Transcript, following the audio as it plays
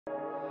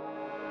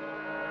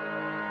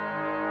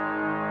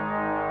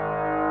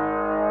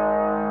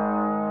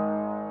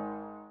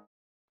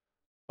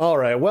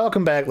Alright,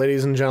 welcome back,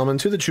 ladies and gentlemen,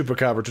 to the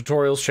Chupacabra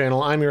Tutorials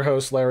channel. I'm your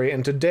host, Larry,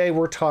 and today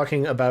we're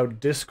talking about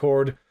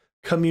Discord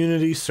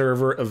community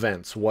server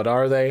events. What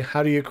are they?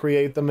 How do you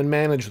create them and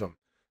manage them?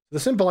 The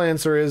simple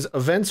answer is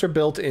events are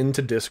built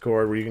into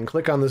Discord, where you can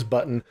click on this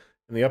button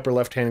in the upper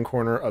left-hand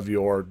corner of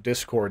your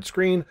Discord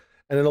screen,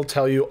 and it'll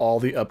tell you all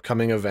the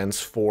upcoming events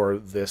for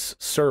this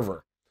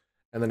server.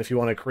 And then if you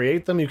want to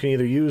create them, you can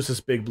either use this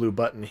big blue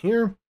button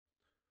here,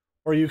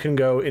 or you can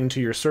go into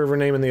your server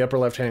name in the upper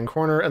left-hand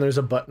corner, and there's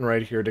a button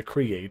right here to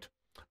create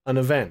an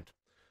event.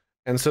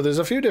 And so there's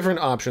a few different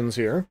options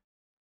here.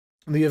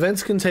 The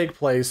events can take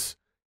place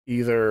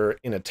either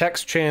in a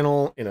text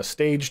channel, in a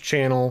stage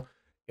channel,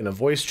 in a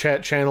voice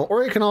chat channel,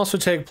 or it can also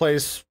take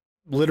place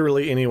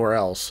literally anywhere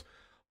else.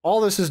 All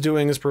this is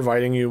doing is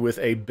providing you with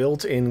a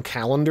built-in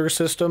calendar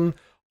system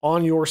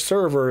on your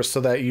server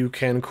so that you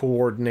can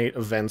coordinate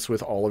events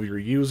with all of your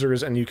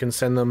users, and you can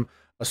send them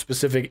a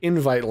specific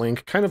invite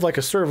link, kind of like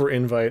a server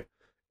invite,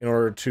 in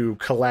order to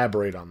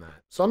collaborate on that.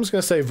 So I'm just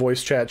going to say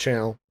voice chat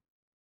channel,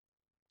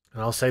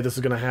 and I'll say this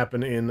is going to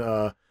happen in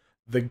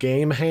the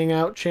game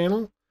hangout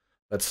channel.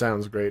 That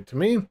sounds great to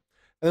me. And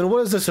then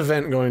what is this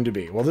event going to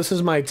be? Well, this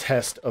is my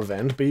test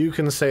event, but you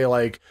can say,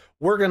 like,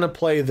 we're going to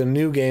play the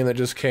new game that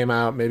just came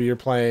out. Maybe you're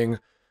playing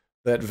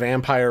that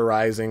Vampire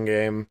Rising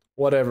game,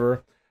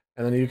 whatever.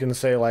 And then you can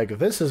say, like,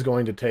 this is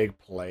going to take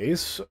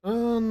place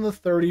on the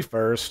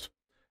 31st.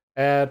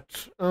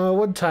 At,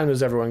 what time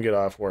does everyone get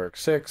off work?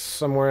 6,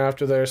 somewhere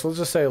after there. So let's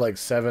just say like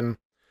 7.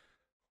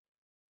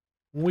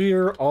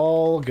 We're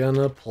all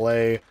gonna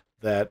play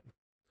that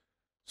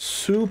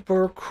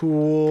super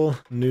cool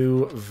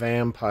new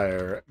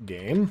vampire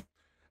game.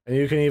 And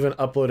you can even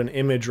upload an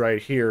image right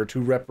here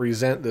to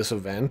represent this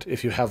event.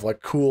 If you have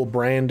like cool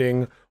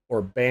branding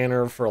or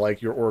banner for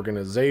like your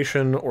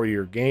organization or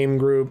your game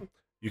group,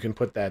 you can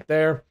put that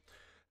there.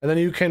 And then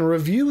you can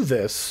review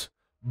this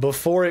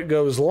before it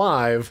goes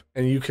live,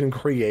 and you can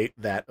create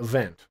that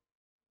event.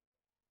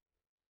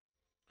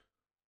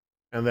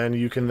 And then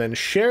you can then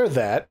share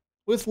that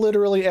with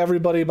literally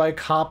everybody by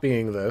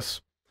copying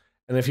this.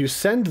 And if you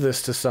send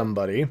this to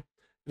somebody,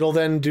 it'll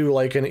then do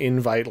like an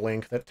invite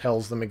link that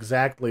tells them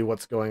exactly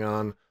what's going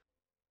on.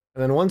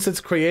 And then once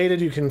it's created,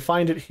 you can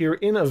find it here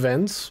in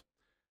events.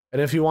 And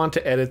if you want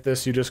to edit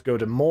this, you just go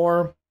to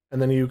more,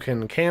 and then you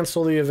can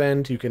cancel the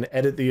event, you can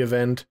edit the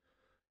event.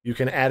 You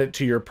can add it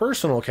to your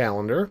personal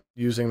calendar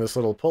using this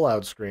little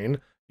pull-out screen.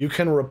 You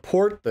can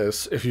report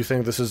this if you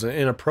think this is an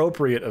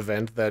inappropriate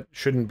event that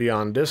shouldn't be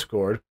on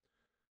Discord,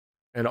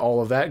 and all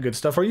of that good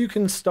stuff, or you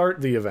can start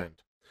the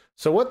event.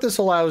 So what this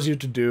allows you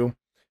to do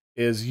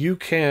is you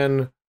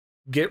can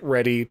get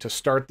ready to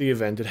start the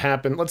event. It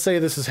happened, let's say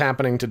this is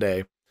happening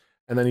today,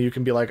 and then you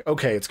can be like,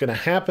 okay, it's going to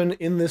happen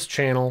in this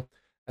channel,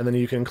 and then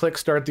you can click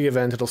start the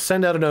event. It'll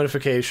send out a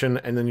notification,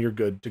 and then you're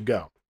good to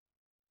go.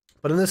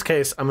 But in this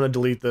case, I'm going to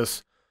delete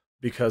this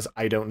because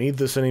I don't need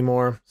this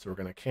anymore, so we're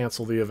going to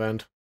cancel the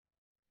event.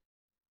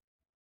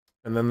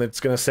 And then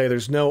it's going to say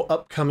there's no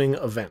upcoming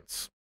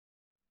events.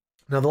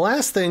 Now, the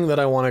last thing that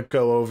I want to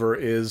go over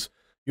is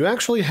you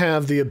actually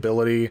have the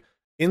ability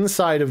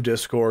inside of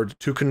Discord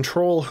to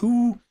control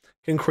who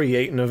can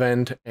create an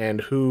event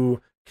and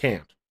who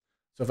can't.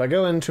 So if I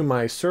go into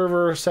my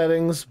server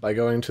settings by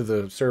going to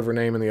the server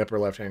name in the upper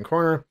left-hand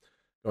corner,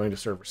 going to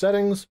server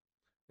settings,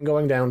 and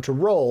going down to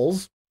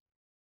roles,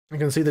 I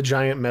can see the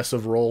giant mess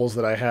of roles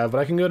that I have, but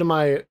I can go to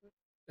my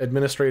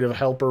administrative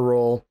helper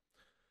role,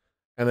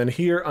 and then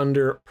here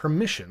under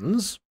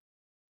permissions,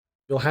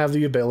 you'll have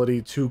the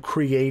ability to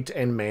create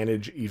and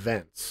manage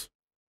events.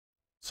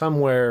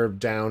 Somewhere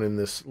down in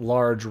this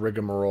large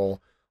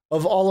rigmarole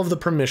of all of the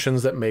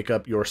permissions that make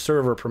up your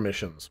server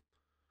permissions.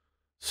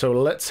 So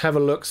let's have a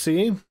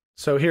look-see.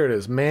 So here it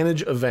is,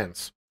 manage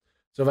events.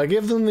 So if I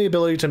give them the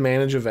ability to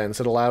manage events,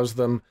 it allows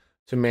them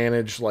to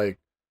manage, like,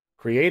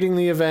 creating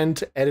the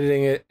event,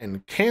 editing it,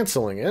 and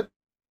canceling it,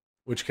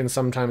 which can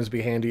sometimes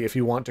be handy if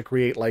you want to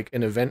create like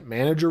an event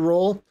manager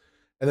role.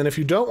 And then if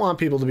you don't want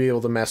people to be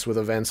able to mess with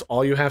events,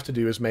 all you have to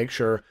do is make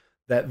sure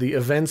that the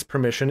events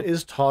permission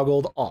is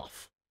toggled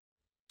off.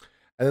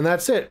 And then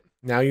that's it.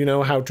 Now you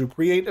know how to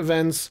create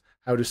events,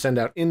 how to send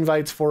out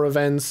invites for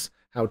events,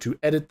 how to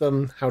edit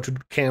them, how to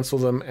cancel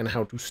them, and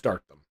how to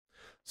start them.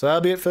 So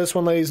that'll be it for this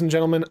one, ladies and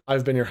gentlemen.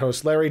 I've been your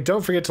host, Larry.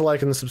 Don't forget to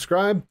like and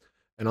subscribe,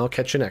 and I'll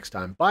catch you next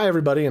time. Bye,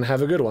 everybody, and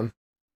have a good one.